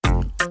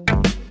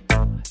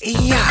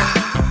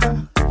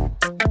Yeah.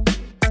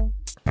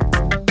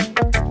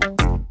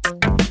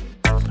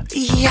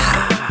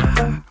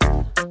 Yeah.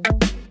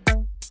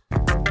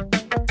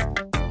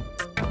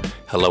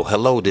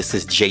 Hello. This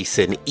is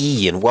Jason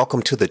E. and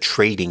welcome to the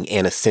Trading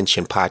and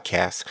Ascension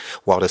podcast.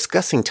 While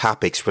discussing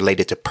topics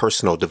related to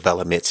personal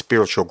development,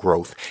 spiritual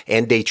growth,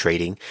 and day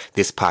trading,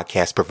 this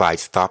podcast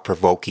provides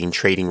thought-provoking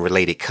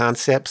trading-related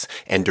concepts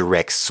and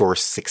direct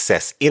source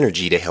success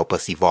energy to help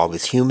us evolve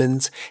as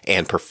humans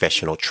and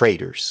professional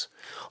traders,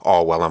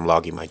 all while I'm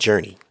logging my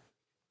journey.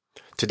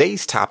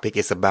 Today's topic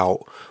is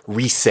about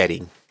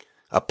resetting,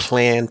 a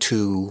plan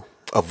to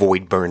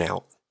avoid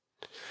burnout.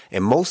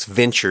 And most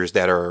ventures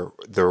that are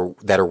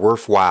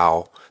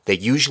worthwhile, they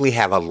usually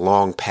have a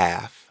long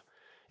path.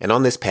 And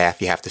on this path,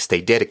 you have to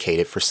stay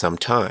dedicated for some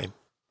time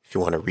if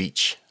you want to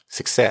reach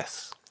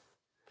success.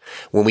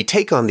 When we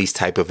take on these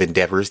type of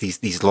endeavors,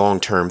 these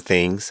long-term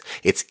things,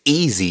 it's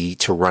easy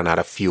to run out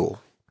of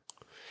fuel.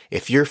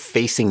 If you're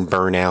facing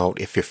burnout,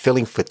 if you're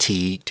feeling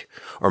fatigued,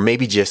 or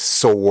maybe just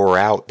so wore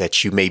out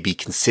that you may be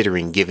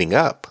considering giving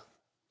up,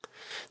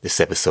 this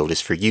episode is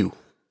for you.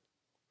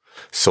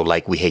 So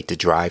like we hate to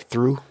drive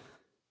through,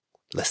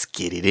 let's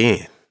get it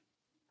in.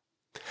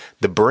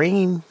 The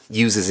brain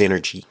uses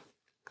energy,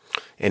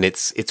 and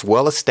it's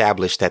well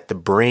established that the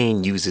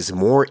brain uses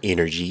more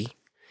energy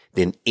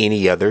than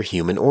any other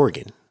human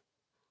organ.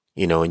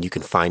 And you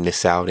can find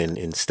this out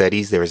in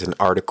studies. There's an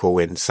article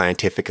in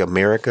Scientific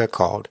America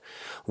called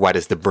 "Why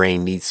Does the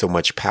Brain Need So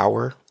Much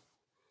Power?"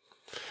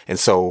 And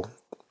so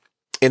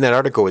in that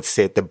article, it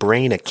said the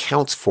brain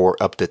accounts for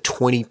up to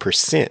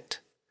 20%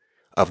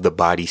 of the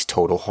body's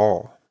total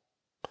haul.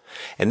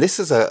 And this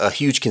is a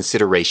huge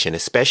consideration,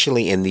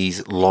 especially in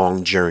these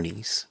long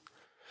journeys.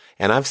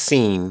 And I've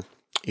seen,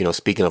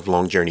 speaking of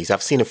long journeys,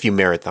 I've seen a few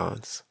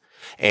marathons.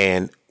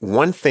 And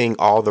one thing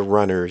all the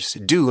runners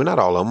do, not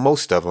all of them,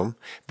 most of them,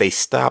 they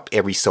stop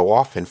every so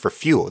often for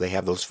fuel. They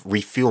have those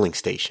refueling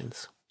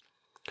stations.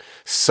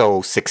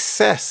 So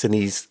success in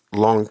these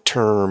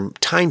long-term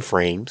time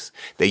frames,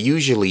 they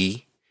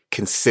usually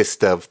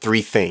consist of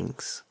three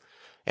things.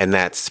 And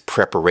that's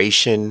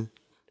preparation,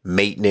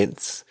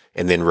 maintenance,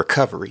 and then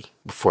recovery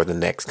before the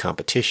next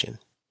competition.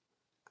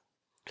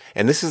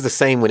 And this is the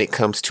same when it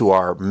comes to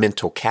our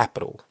mental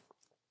capital.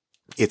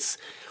 It's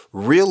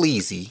real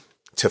easy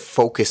to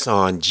focus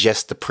on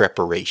just the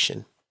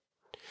preparation.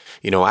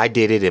 I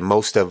did it, and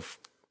most of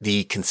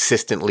the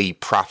consistently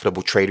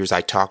profitable traders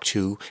I talked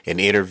to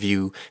and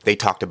interview, they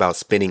talked about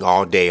spending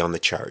all day on the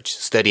charts,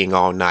 studying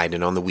all night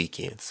and on the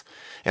weekends.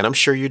 And I'm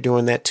sure you're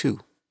doing that too.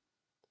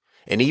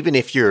 And even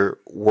if your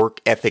work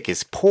ethic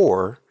is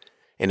poor,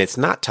 and it's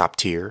not top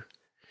tier,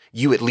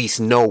 you at least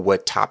know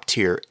what top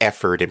tier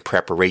effort and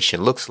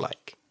preparation looks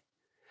like.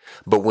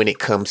 But when it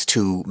comes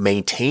to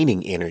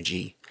maintaining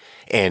energy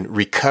and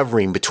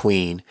recovering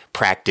between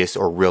practice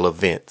or real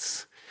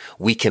events,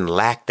 we can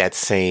lack that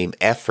same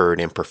effort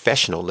and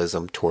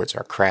professionalism towards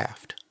our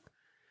craft.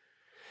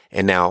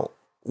 And now,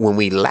 when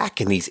we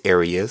lack in these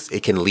areas,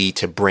 it can lead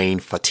to brain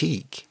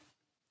fatigue.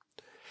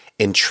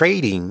 In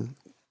trading,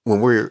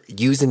 when we're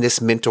using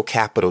this mental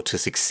capital to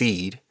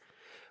succeed,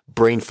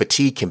 brain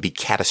fatigue can be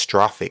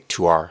catastrophic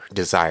to our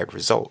desired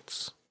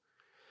results.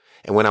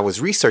 And when I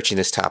was researching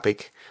this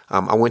topic,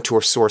 I went to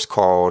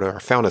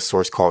found a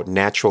source called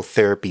Natural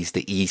Therapies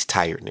to Ease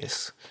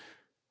Tiredness.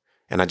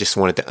 And I just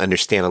wanted to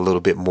understand a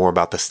little bit more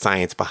about the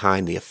science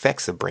behind the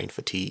effects of brain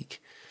fatigue.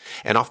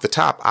 And off the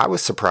top, I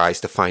was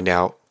surprised to find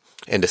out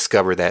and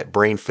discover that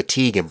brain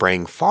fatigue and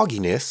brain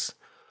fogginess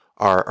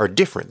are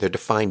different. They're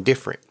defined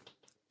different.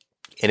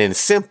 And in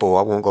simple,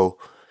 I won't go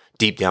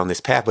deep down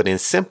this path, but in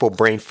simple,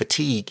 brain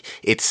fatigue,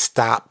 it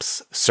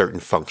stops certain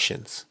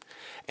functions,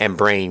 and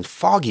brain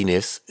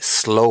fogginess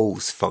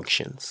slows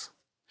functions.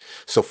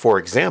 So for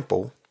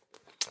example,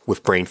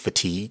 with brain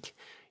fatigue,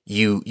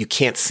 you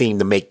can't seem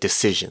to make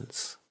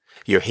decisions.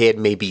 Your head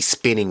may be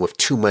spinning with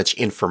too much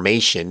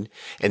information,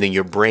 and then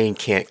your brain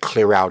can't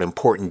clear out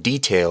important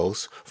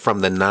details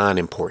from the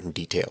non-important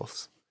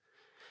details.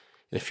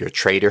 And if you're a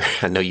trader,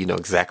 I know you know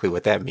exactly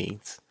what that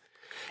means.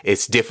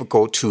 It's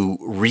difficult to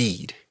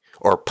read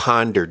or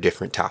ponder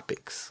different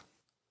topics.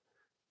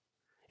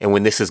 And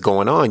when this is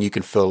going on, you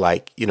can feel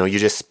like, you're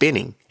just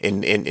spinning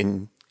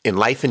in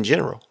life in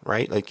general,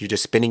 right? Like you're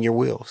just spinning your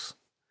wheels.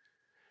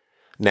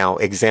 Now,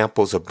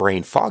 examples of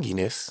brain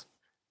fogginess,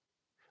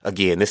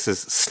 again, this is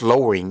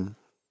slowing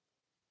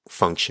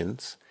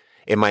functions.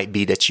 It might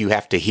be that you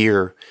have to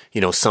hear,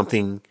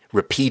 something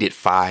repeated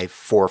 4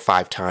 or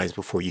 5 times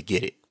before you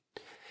get it.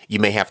 You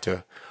may have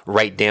to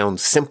write down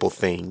simple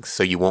things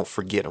so you won't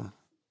forget them.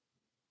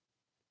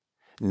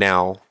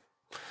 Now,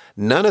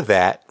 none of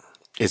that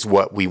is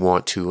what we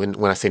want to, and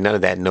when I say none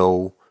of that,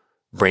 no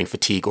brain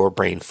fatigue or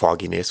brain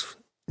fogginess,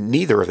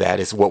 neither of that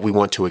is what we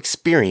want to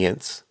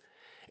experience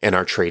in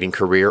our trading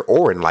career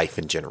or in life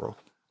in general.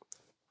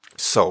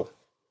 So,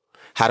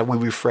 how do we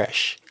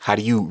refresh? How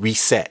do you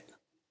reset?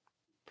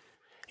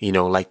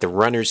 Like the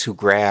runners who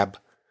grab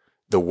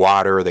the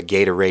water or the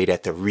Gatorade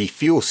at the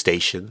refuel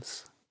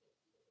stations.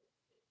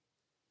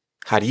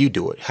 How do you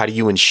do it? How do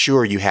you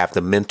ensure you have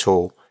the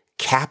mental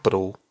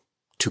capital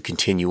to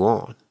continue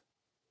on.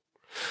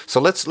 So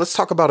let's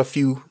talk about a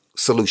few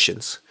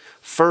solutions.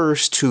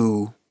 First,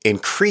 to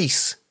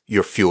increase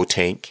your fuel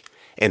tank,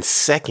 and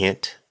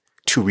second,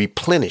 to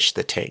replenish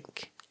the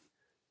tank.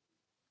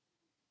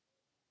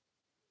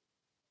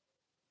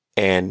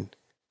 And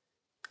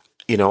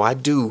I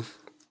do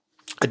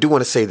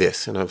want to say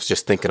this, and I was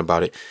just thinking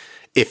about it.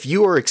 If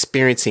you are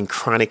experiencing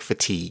chronic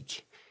fatigue,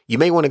 you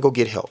may want to go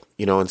get help,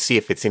 and see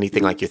if it's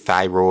anything like your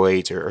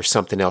thyroid or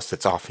something else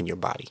that's off in your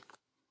body.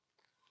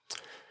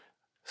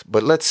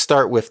 But let's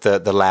start with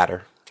the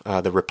latter,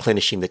 the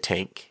replenishing the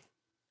tank.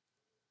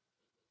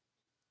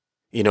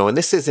 And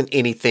this isn't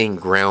anything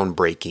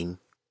groundbreaking,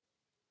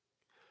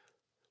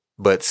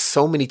 but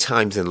so many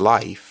times in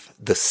life,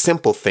 the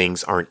simple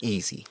things aren't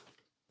easy.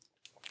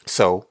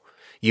 So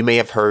you may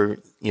have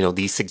heard,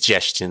 these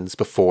suggestions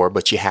before,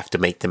 but you have to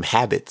make them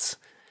habits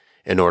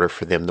in order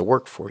for them to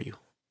work for you.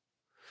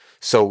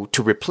 So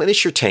to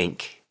replenish your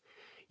tank,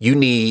 you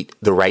need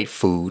the right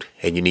food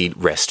and you need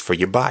rest for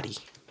your body,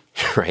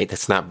 right?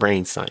 That's not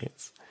brain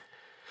science.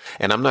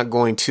 And I'm not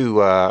going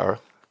to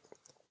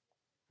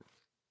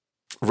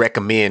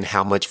recommend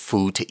how much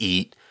food to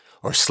eat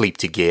or sleep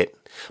to get,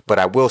 but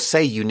I will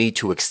say you need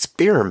to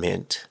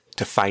experiment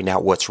to find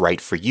out what's right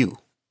for you.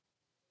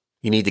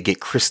 You need to get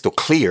crystal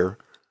clear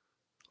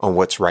on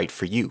what's right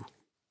for you,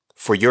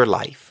 for your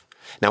life.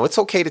 Now, it's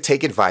okay to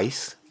take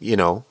advice,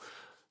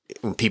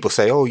 when people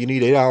say, oh, you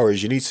need 8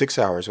 hours, you need 6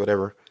 hours,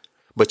 whatever.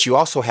 But you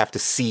also have to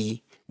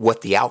see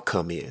what the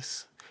outcome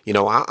is.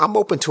 I'm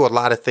open to a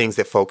lot of things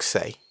that folks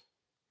say.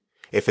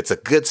 If it's a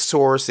good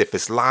source, if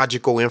it's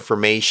logical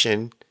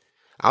information,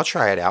 I'll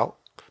try it out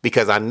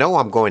because I know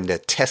I'm going to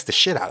test the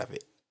shit out of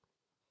it,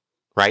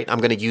 right? I'm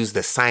going to use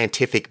the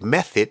scientific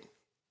method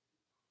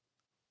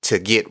to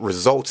get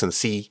results and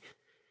see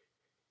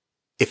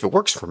if it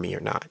works for me or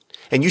not.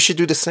 And you should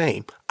do the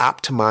same.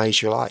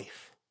 Optimize your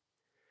life.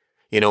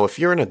 If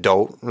you're an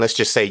adult, let's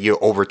just say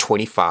you're over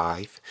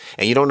 25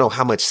 and you don't know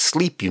how much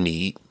sleep you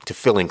need to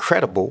feel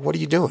incredible, what are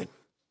you doing?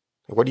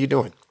 What are you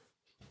doing?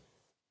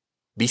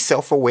 Be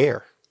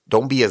self-aware.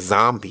 Don't be a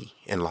zombie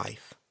in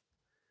life.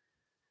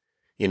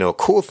 A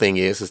cool thing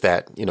is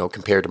that,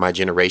 compared to my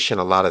generation,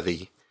 a lot of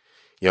the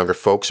younger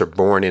folks are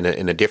born in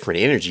a different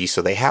energy,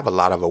 so they have a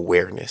lot of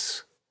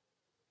awareness.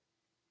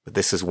 But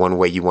this is one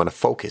way you want to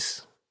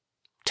focus.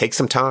 Take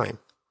some time,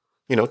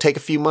 take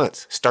a few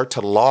months, start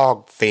to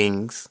log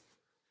things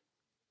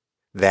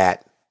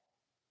that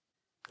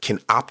can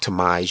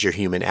optimize your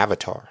human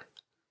avatar.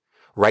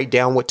 Write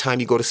down what time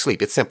you go to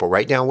sleep. It's simple.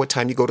 Write down what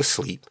time you go to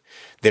sleep.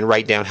 Then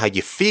write down how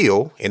you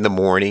feel in the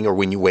morning or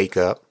when you wake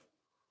up.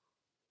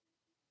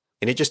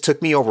 And it just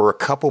took me over a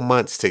couple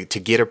months to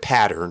get a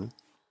pattern,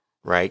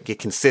 right? Get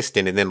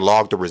consistent and then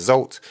log the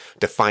results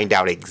to find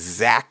out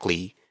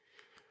exactly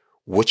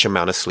which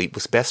amount of sleep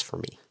was best for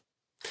me.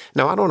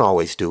 Now, I don't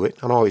always do it.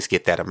 I don't always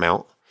get that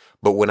amount.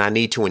 But when I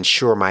need to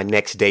ensure my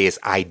next day is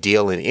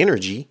ideal in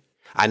energy,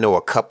 I know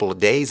a couple of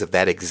days of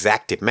that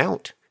exact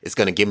amount is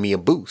going to give me a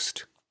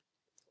boost.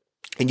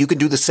 And you can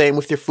do the same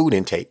with your food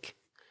intake.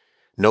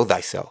 Know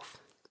thyself.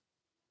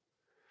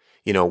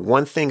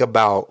 One thing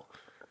about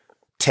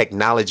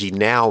technology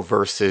now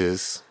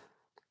versus,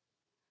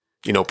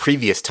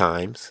 previous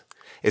times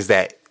is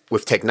that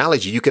with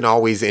technology, you can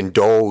always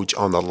indulge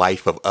on the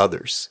life of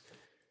others.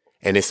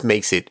 And this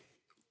makes it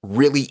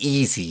really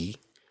easy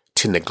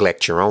to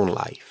neglect your own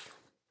life.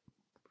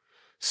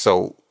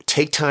 So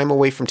take time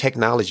away from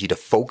technology to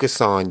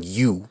focus on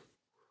you,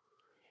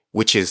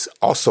 which is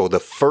also the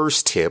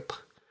first tip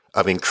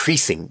of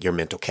increasing your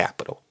mental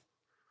capital,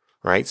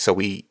 right? So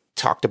we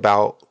talked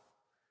about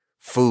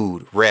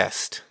food,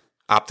 rest,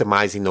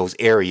 optimizing those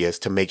areas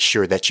to make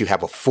sure that you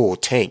have a full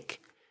tank.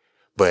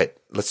 But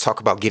let's talk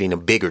about getting a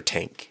bigger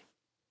tank.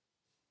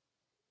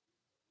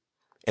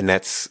 And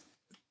that's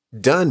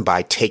done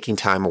by taking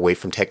time away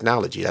from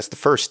technology. That's the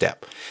first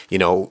step.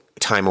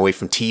 Time away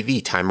from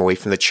TV, time away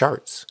from the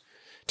charts,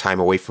 time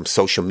away from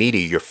social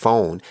media, your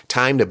phone,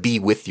 time to be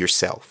with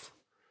yourself.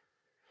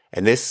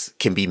 And this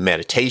can be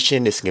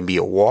meditation. This can be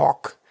a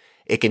walk.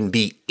 It can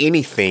be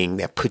anything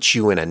that puts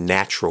you in a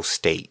natural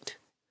state.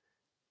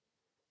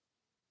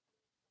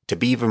 To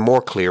be even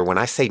more clear, when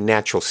I say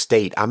natural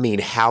state, I mean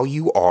how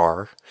you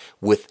are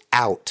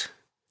without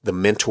the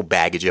mental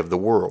baggage of the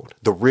world,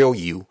 the real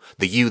you,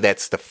 the you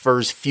that's the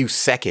first few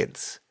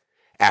seconds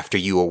after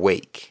you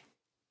awake,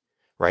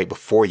 right?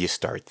 Before you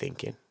start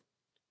thinking.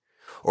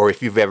 Or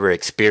if you've ever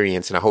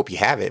experienced, and I hope you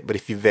have it, but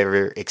if you've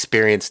ever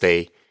experienced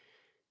a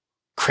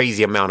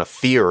crazy amount of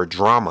fear or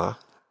drama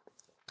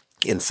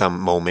in some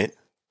moment,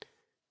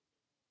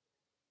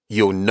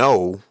 you'll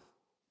know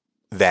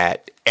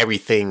that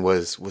everything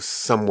was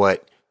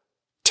somewhat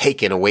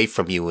taken away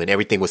from you and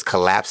everything was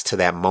collapsed to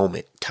that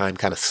moment. Time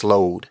kind of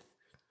slowed.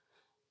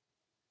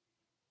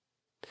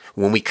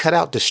 When we cut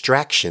out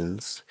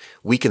distractions,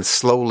 we can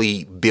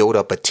slowly build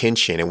up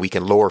attention and we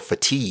can lower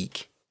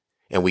fatigue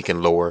and we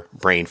can lower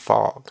brain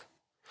fog.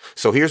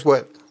 So here's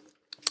what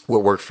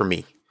worked for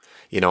me.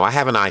 I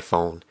have an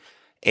iPhone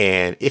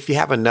And if you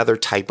have another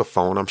type of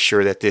phone, I'm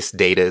sure that this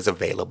data is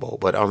available.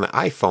 But on the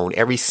iPhone,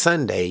 every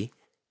Sunday,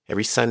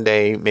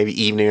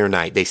 maybe evening or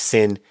night, they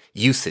send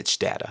usage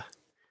data.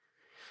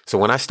 So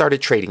when I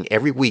started trading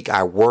every week,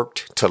 I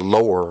worked to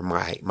lower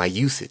my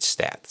usage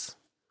stats.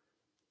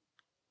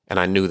 And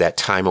I knew that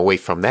time away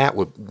from that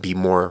would be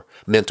more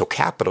mental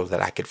capital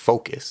that I could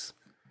focus.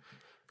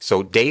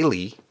 So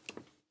daily,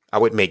 I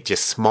would make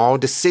just small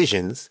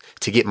decisions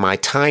to get my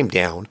time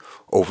down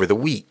over the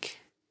week.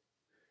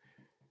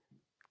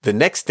 The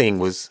next thing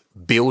was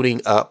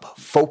building up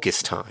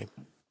focus time.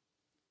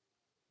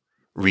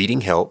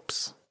 Reading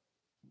helps.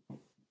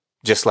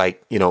 Just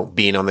like,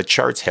 being on the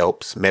charts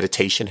helps.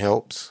 Meditation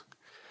helps.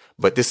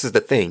 But this is the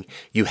thing.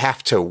 You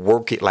have to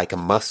work it like a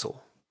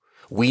muscle.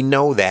 We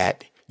know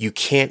that you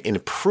can't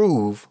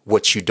improve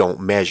what you don't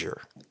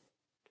measure.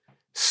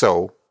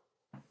 So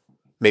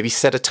maybe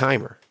set a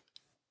timer.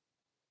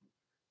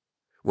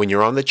 When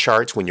you're on the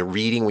charts, when you're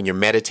reading, when you're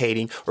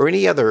meditating, or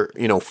any other,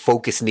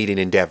 focus needed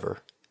endeavor,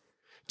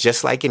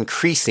 just like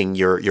increasing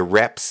your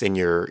reps and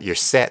your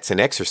sets and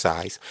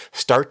exercise,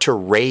 start to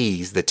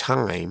raise the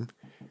time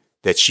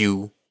that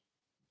you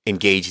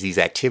engage these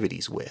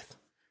activities with.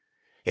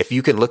 If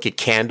you can look at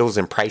candles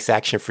and price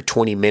action for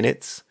 20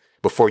 minutes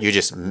before you're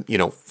just,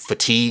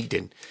 fatigued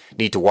and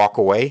need to walk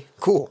away,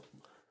 cool.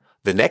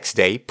 The next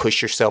day,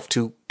 push yourself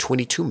to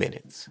 22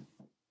 minutes.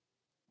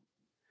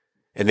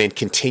 And then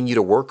continue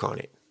to work on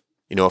it.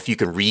 If you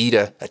can read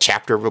a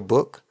chapter of a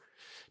book,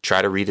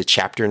 try to read a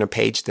chapter and a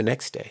page the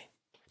next day.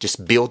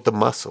 Just build the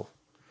muscle.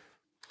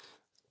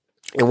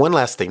 And one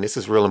last thing, this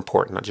is real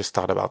important. I just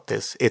thought about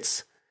this.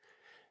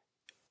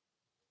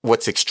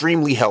 What's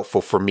extremely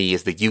helpful for me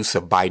is the use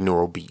of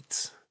binaural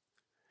beats.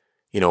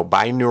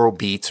 Binaural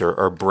beats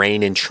or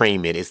brain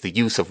entrainment is the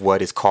use of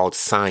what is called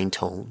sine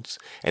tones,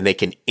 and they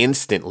can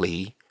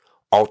instantly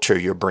alter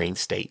your brain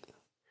state.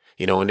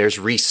 And there's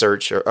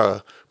research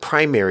or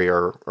primary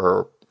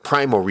or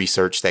primal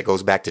research that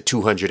goes back to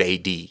 200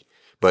 AD.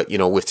 But,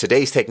 with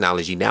today's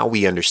technology, now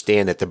we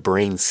understand that the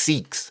brain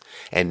seeks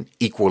an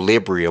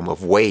equilibrium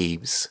of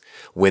waves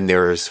when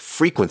there's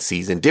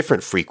frequencies and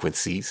different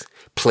frequencies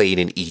played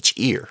in each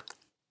ear.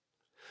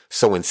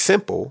 So in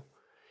simple,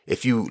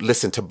 if you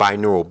listen to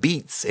binaural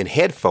beats in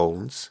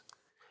headphones,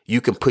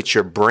 you can put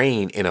your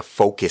brain in a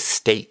focused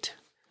state.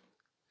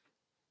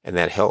 And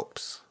that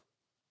helps.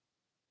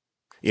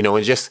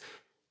 And just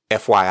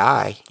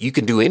FYI, you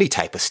can do any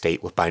type of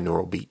state with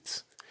binaural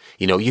beats.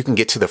 You can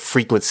get to the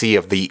frequency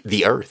of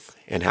the earth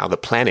and how the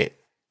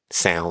planet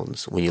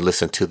sounds when you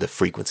listen to the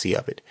frequency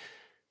of it.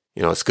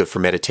 It's good for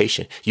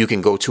meditation. You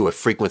can go to a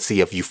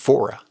frequency of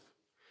euphoria.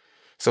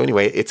 So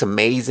anyway, it's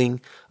amazing.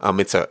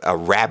 It's a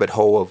rabbit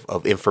hole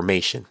of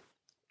information.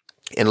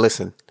 And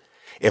listen,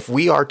 if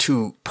we are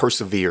to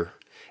persevere,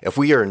 if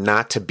we are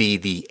not to be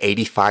the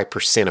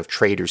 85% of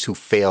traders who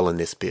fail in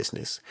this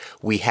business,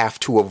 we have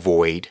to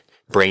avoid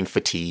brain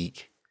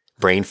fatigue,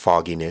 brain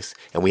fogginess,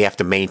 and we have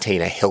to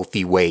maintain a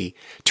healthy way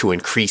to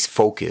increase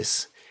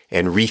focus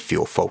and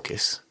refuel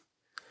focus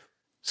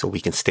so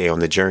we can stay on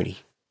the journey.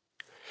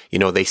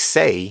 They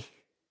say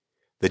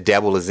the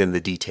devil is in the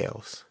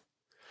details.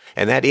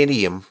 And that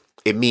idiom,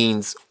 it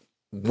means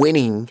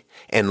winning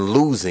and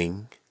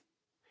losing,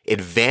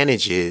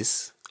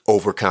 advantages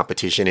over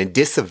competition and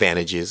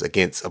disadvantages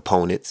against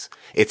opponents.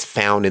 It's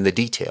found in the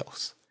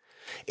details.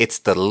 It's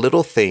the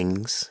little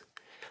things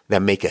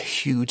that make a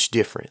huge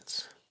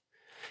difference.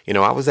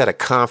 I was at a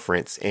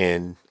conference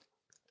and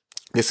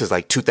this is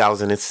like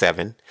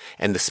 2007,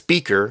 and the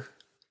speaker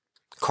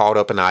called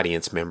up an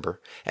audience member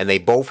and they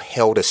both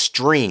held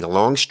a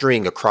long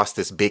string across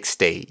this big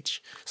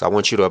stage. So I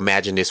want you to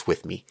imagine this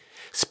with me.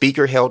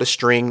 Speaker held a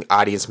string,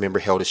 audience member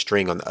held a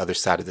string on the other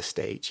side of the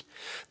stage.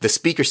 The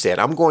speaker said,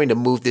 "I'm going to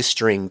move this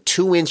string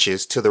 2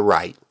 inches to the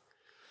right."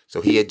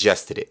 So he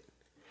adjusted it.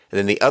 And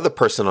then the other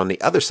person on the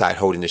other side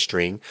holding the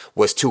string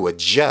was to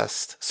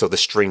adjust so the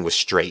string was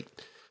straight.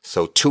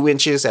 So 2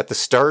 inches at the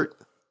start,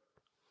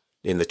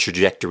 then the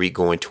trajectory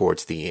going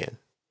towards the end.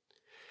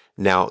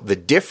 Now, the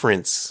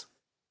distance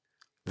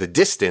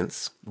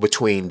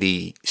between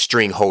the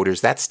string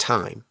holders, that's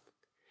time.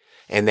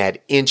 And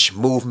that inch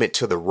movement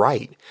to the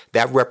right,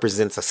 that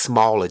represents a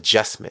small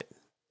adjustment.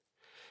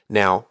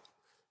 Now,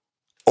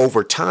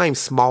 over time,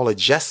 small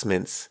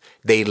adjustments,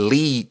 they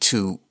lead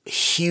to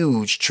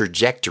huge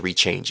trajectory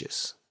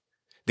changes.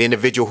 The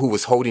individual who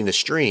was holding the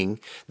string,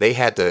 they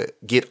had to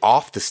get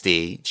off the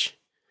stage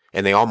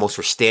and they almost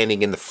were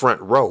standing in the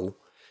front row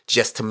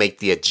just to make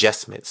the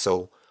adjustment.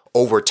 So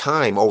over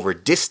time, over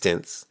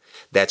distance,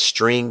 that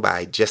string,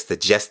 by just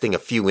adjusting a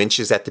few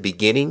inches at the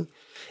beginning,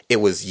 it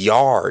was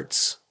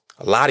yards,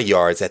 a lot of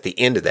yards at the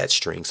end of that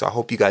string. So I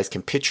hope you guys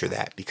can picture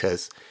that,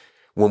 because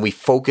when we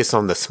focus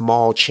on the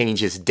small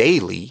changes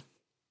daily,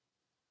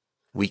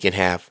 we can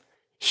have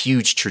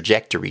huge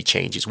trajectory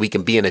changes. We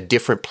can be in a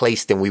different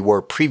place than we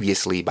were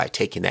previously by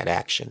taking that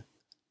action.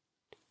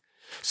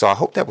 So I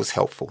hope that was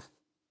helpful.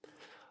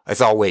 As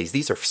always,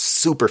 these are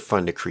super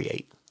fun to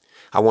create.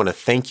 I want to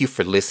thank you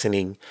for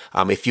listening.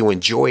 If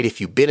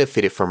you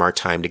benefited from our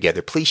time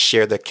together, please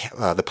share the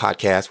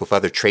podcast with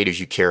other traders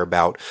you care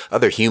about,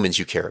 other humans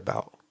you care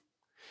about.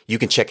 You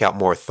can check out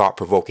more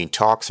thought-provoking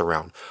talks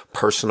around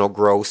personal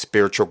growth,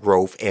 spiritual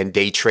growth, and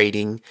day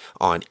trading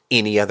on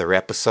any other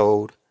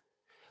episode.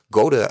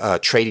 Go to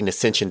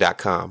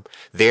tradingascension.com.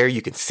 There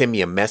you can send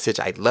me a message.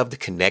 I'd love to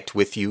connect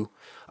with you.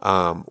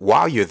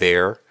 While you're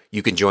there,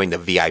 you can join the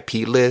VIP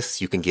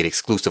list. You can get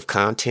exclusive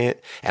content.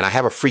 And I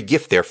have a free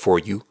gift there for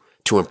you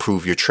to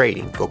improve your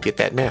trading. Go get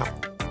that now.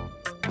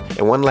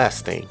 And one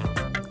last thing.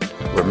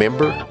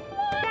 Remember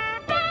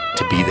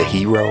to be the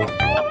hero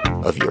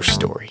of your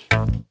story.